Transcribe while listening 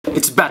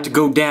It's about to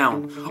go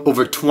down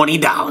over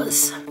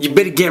 $20. You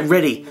better get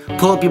ready.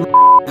 Pull up your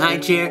high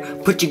chair,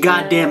 put your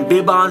goddamn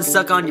bib on,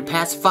 suck on your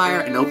pacifier,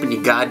 and open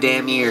your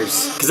goddamn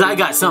ears. Cause I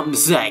got something to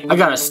say. I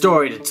got a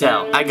story to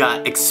tell. I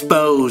got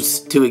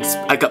exposed to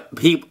I got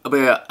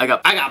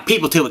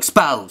people to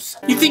expose.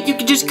 You think you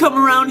can just come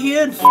around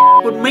here and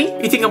with me?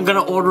 You think I'm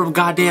gonna order a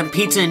goddamn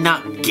pizza and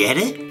not get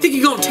it? Think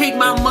you're gonna take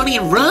my money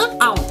and run?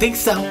 I don't think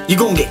so. You're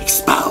gonna get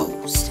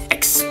exposed.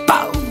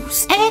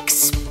 Exposed.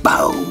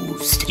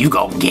 Exposed. You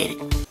gonna get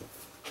it.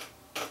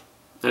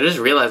 I just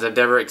realized I've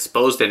never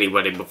exposed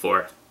anybody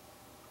before.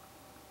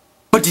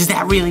 But does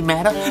that really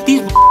matter?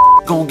 These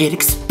gonna get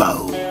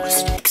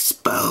exposed.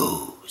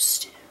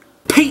 Exposed.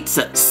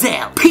 Pizza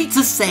salad.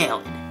 Pizza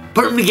salad.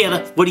 Put them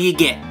together, what do you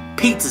get?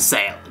 Pizza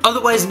salad.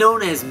 Otherwise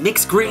known as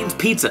mixed greens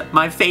pizza.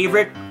 My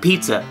favorite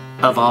pizza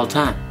of all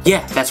time.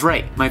 Yeah, that's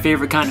right. My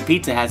favorite kind of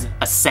pizza has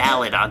a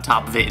salad on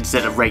top of it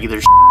instead of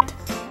regular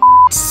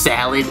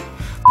salad.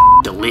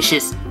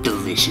 Delicious,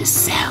 delicious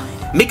salad.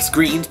 Mixed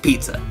greens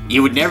pizza.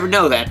 You would never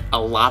know that. A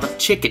lot of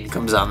chicken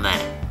comes on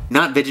that.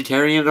 Not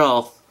vegetarian at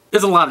all.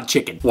 There's a lot of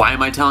chicken. Why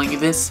am I telling you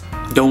this?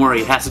 Don't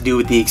worry, it has to do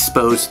with the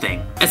exposed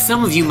thing. As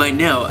some of you might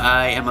know,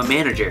 I am a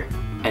manager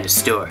at a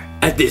store.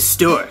 At this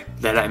store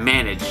that I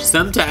manage,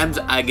 sometimes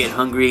I get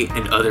hungry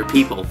and other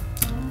people,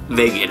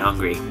 they get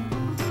hungry.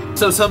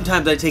 So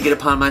sometimes I take it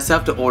upon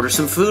myself to order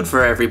some food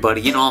for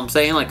everybody. You know what I'm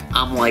saying? Like,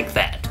 I'm like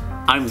that.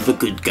 I'm the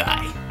good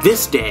guy.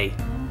 This day,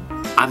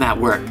 I'm at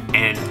work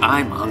and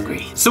I'm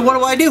hungry. So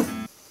what do?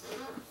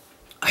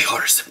 I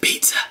order some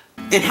pizza.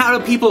 And how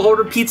do people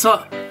order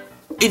pizza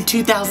in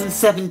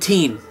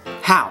 2017?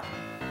 How?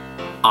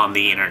 On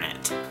the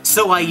internet.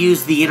 So I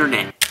use the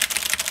internet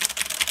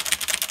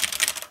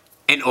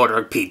and order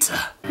a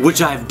pizza,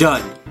 which I've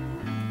done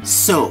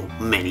so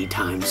many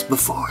times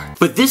before.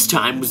 But this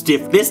time was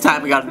different. This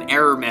time I got an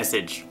error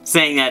message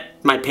saying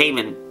that my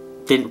payment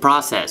didn't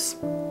process.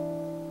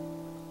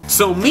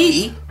 So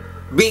me,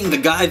 being the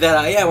guy that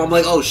I am, I'm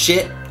like, oh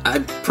shit, I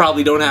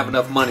probably don't have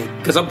enough money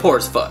because I'm poor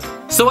as fuck.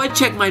 So I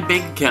checked my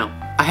bank account.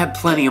 I had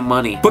plenty of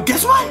money. But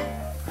guess what?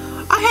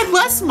 I had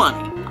less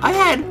money. I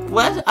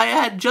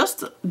had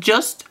just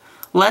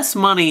less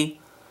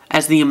money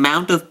as the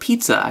amount of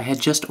pizza I had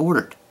just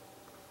ordered.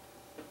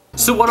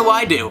 So what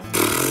do?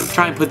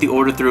 Try and put the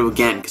order through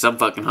again because I'm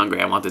fucking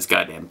hungry. I want this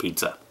goddamn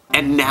pizza.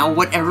 And now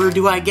whatever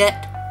do I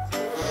get?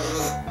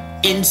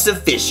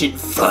 Insufficient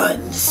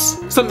funds.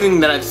 Something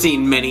that I've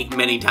seen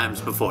many times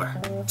before.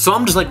 So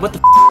I'm just like, what the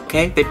f,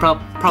 okay? They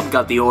probably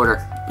got the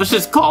order. Let's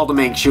just call to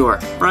make sure,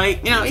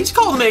 right? You know, each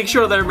call to make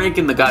sure they're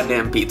making the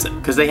goddamn pizza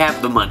because they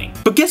have the money.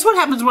 But guess what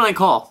happens when I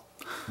call?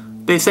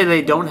 They say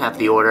they don't have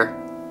the order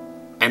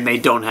and they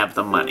don't have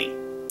the money.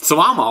 So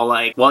I'm all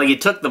like, well, you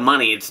took the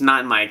money, it's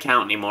not in my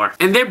account anymore.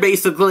 And they're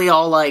basically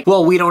all like,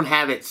 well, we don't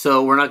have it,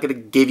 so we're not gonna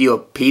give you a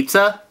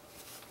pizza?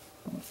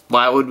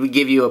 Why would we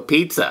give you a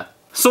pizza?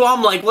 So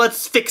I'm like,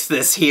 let's fix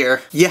this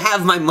here. You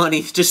have my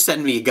money, just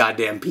send me a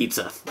goddamn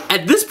pizza.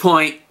 At this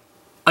point,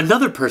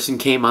 another person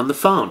came on the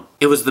phone.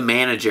 It was the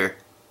manager.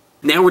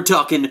 Now we're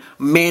talking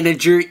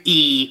manager.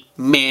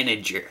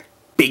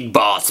 Big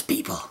boss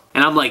people.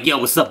 And I'm like, yo,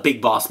 what's up,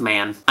 big boss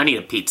man? I need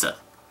a pizza.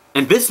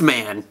 And this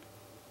man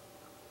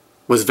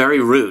was very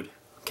rude,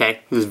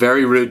 okay? He was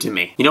very rude to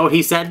me. You know what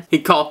he said? He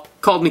called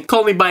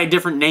me by a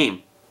different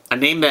name. A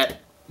name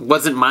that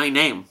wasn't my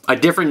name. A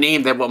different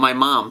name than what my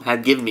mom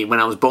had given me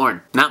when I was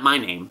born. Not my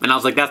name. And I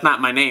was like, that's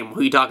not my name. Who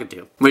are you talking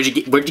to? Where'd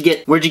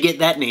you get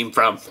that name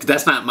from? 'Cause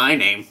that's not my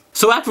name.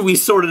 So after we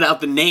sorted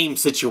out the name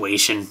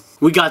situation,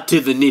 we got to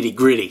the nitty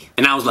gritty.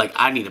 And I was like,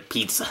 I need a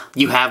pizza.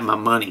 You have my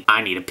money.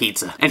 I need a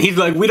pizza. And he's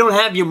like, we don't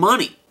have your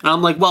money. And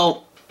I'm like,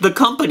 well, the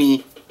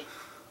company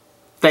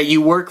that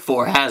you work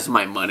for has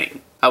my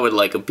money. I would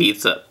like a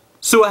pizza.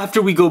 So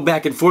after we go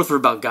back and forth for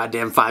about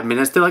goddamn 5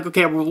 minutes, they're like,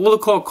 okay, we'll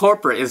call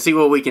corporate and see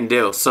what we can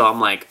do. So I'm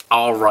like,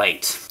 all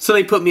right. So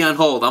they put me on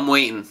hold. I'm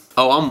waiting.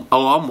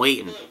 I'm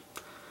waiting.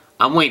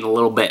 I'm waiting a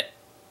little bit.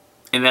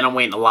 And then I'm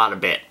waiting a lot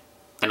of bit.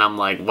 And I'm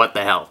like, what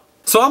the hell?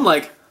 So I'm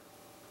like,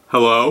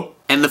 hello?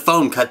 And the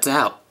phone cuts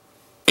out.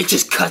 It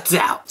just cuts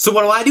out. So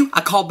what do?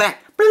 I call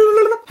back.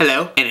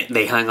 Hello? And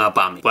they hung up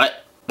on me.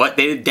 What?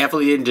 They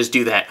definitely didn't just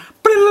do that.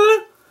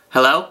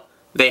 Hello?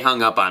 They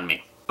hung up on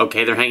me.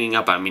 Okay, they're hanging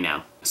up on me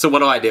now. So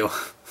what do?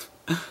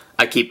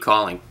 I keep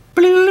calling.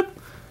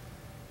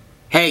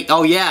 Hey,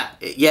 oh yeah,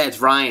 it's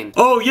Ryan.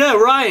 Oh yeah,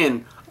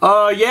 Ryan.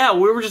 Yeah,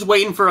 we were just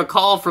waiting for a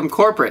call from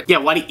corporate. Yeah,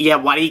 why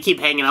do you keep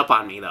hanging up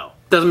on me though?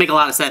 Doesn't make a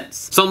lot of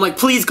sense. So I'm like,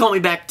 please call me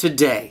back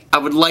today. I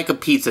would like a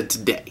pizza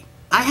today.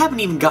 I haven't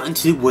even gotten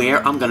to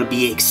where I'm gonna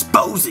be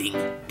exposing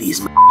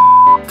these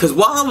because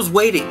while I was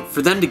waiting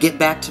for them to get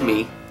back to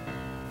me,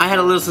 I had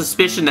a little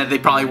suspicion that they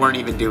probably weren't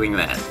even doing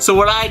that. So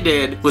what I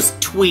did was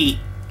tweet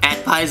at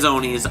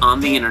Piezoni's on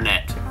the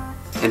internet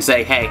and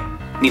say, hey,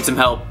 need some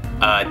help,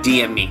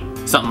 DM me,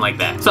 something like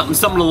that.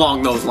 Something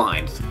along those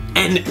lines.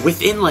 And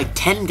within like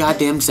 10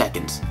 goddamn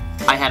seconds,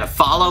 I had a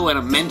follow and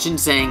a mention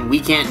saying, we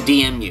can't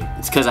DM you.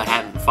 It's because I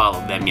haven't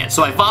followed them yet.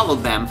 So I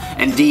followed them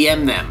and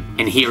DM'd them,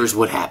 and here's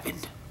what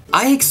happened.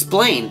 I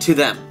explained to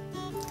them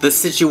the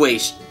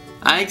situation.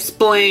 I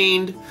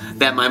explained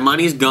that my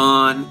money's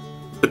gone.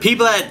 The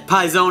people at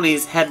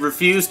Piezoni's had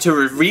refused to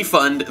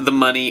refund the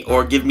money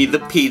or give me the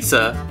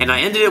pizza, and I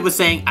ended it with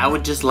saying I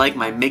would just like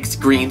my mixed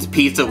greens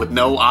pizza with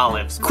no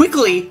olives.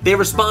 Quickly, they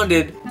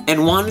responded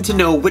and wanted to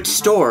know which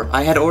store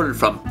I had ordered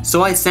from,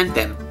 so I sent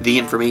them the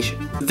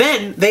information.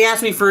 Then, they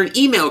asked me for an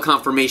email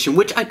confirmation,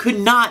 which I could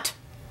not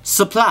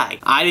supply.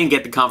 I didn't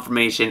get the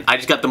confirmation, I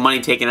just got the money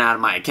taken out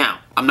of my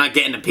account. I'm not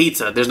getting a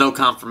pizza, there's no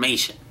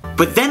confirmation.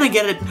 But then I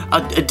get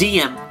a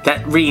DM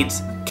that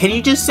reads, "Can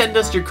you just send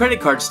us your credit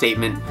card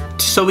statement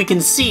so we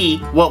can see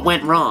what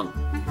went wrong?"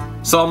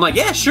 So I'm like,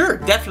 yeah, sure,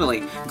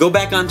 definitely. Go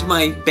back onto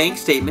my bank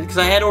statement, because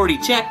I had already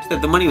checked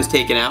that the money was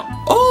taken out.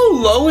 Oh,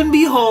 lo and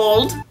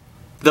behold,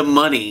 the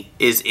money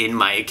is in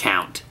my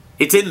account.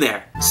 It's in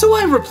there. So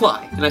I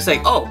reply, and I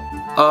say, oh,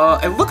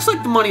 it looks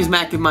like the money's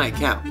back in my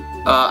account.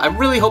 I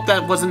really hope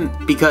that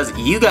wasn't because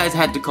you guys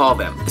had to call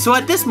them. So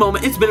at this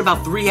moment, it's been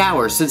about 3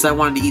 hours since I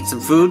wanted to eat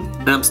some food,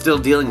 and I'm still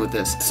dealing with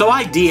this. So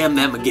I DM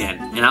them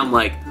again, and I'm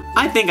like,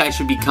 I think I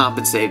should be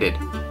compensated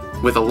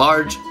with a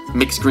large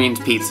mixed greens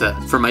pizza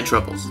for my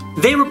troubles.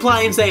 They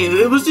reply and say,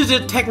 it was just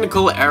a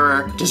technical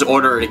error, just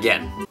order it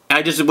again.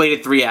 I just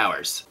waited 3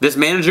 hours. This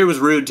manager was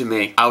rude to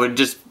me. I would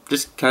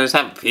can I just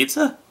have a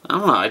pizza? I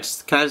don't know,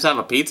 can I just have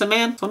a pizza,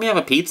 man? Let me have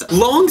a pizza.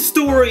 Long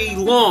story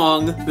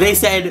long, they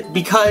said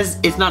because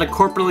it's not a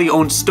corporately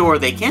owned store,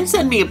 they can't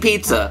send me a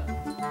pizza,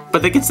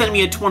 but they can send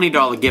me a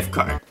 $20 gift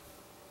card.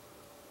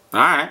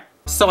 Alright.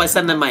 So I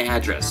send them my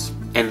address,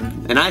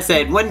 and I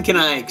said, when can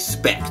I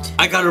expect?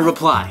 I got a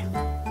reply.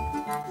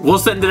 We'll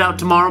send it out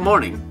tomorrow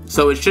morning,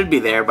 so it should be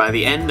there by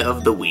the end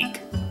of the week.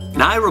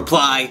 And I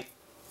reply,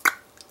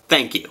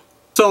 thank you.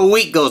 So a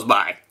week goes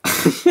by.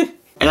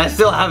 And I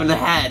still haven't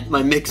had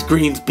my mixed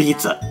greens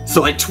pizza.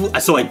 So I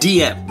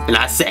DM and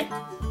I say,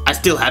 I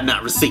still have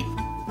not received.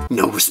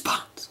 No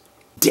response.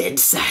 Dead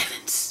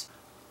silence.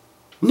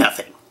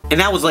 Nothing. And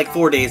that was like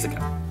 4 days ago.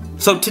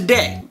 So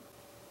today,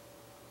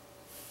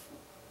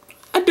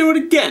 I do it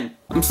again.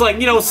 I'm just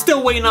like,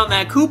 still waiting on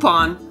that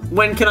coupon.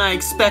 When can I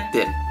expect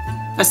it?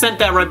 I sent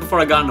that right before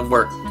I got into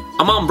work.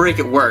 I'm on break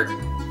at work,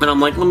 and I'm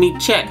like, let me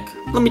check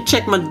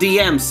my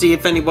DMs, see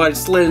if anybody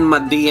slid in my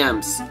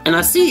DMs. And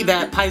I see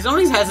that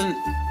Piezoni's hasn't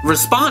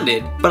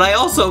responded, but I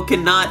also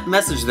cannot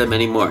message them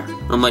anymore.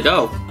 I'm like,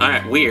 oh,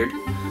 alright, weird.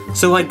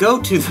 So I go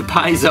to the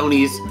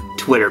Piezoni's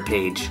Twitter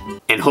page,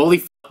 and holy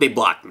f***, they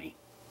blocked me.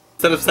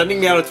 Instead of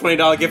sending me out a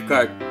 $20 gift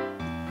card,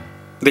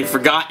 they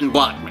forgot and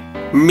blocked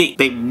me.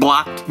 They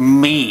blocked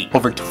me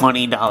over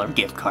 $20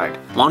 gift card.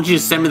 Why don't you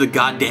just send me the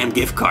goddamn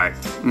gift card?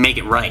 Make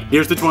it right.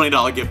 Here's the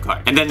 $20 gift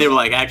card. And then they were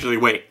like, actually,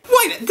 wait,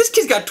 this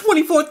kid's got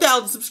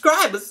 24,000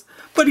 subscribers,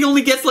 but he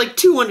only gets like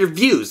 200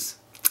 views.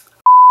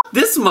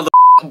 This mother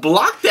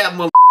blocked that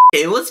mother.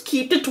 Okay, let's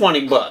keep the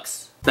 20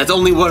 bucks. That's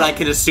only what I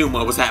could assume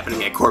what was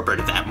happening at corporate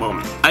at that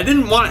moment. I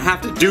didn't want to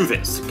have to do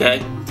this,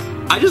 okay?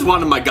 I just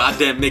wanted my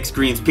goddamn mixed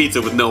greens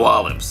pizza with no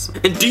olives.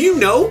 And do you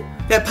know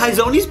that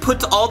Piezoni's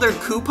puts all their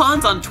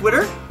coupons on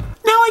Twitter? Now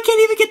I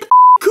can't even get the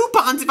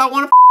coupons if I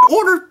want to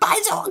order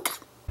Piezoni.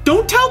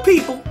 Don't tell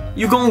people.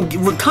 You're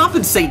gonna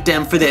compensate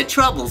them for their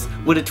troubles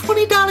with a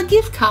 $20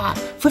 gift card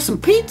for some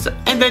pizza.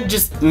 And then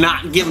just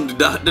not give them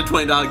the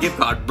 $20 gift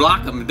card,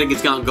 block them and think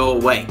it's gonna go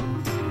away.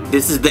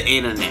 This is the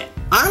internet.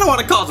 I don't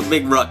want to cause a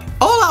big ruckus.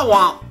 All I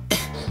want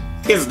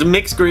is the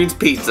mixed greens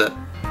pizza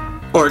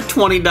or a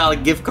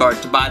 $20 gift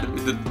card to buy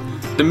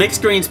the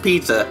mixed greens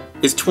pizza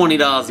is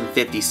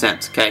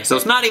 $20.50, okay? So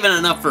it's not even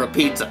enough for a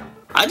pizza.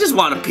 I just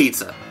want a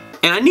pizza.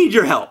 And I need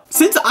your help.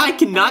 Since I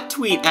cannot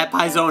tweet at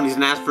Piezoni's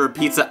and ask for a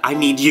pizza, I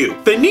need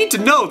you. They need to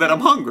know that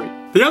I'm hungry.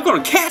 They're not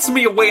gonna cast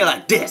me away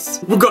like this.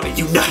 We're gonna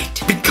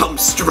unite, become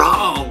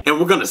strong, and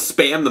we're gonna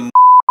spam the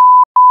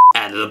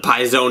out of the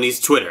Piezoni's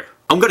Twitter.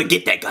 I'm gonna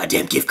get that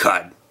goddamn gift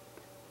card.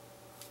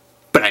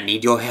 But I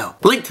need your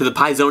help. Link to the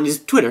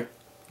Piezoni's Twitter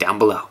down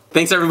below.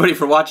 Thanks everybody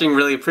for watching,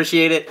 really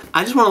appreciate it.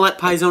 I just want to let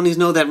Piezoni's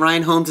know that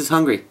Ryan Holmes is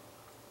hungry.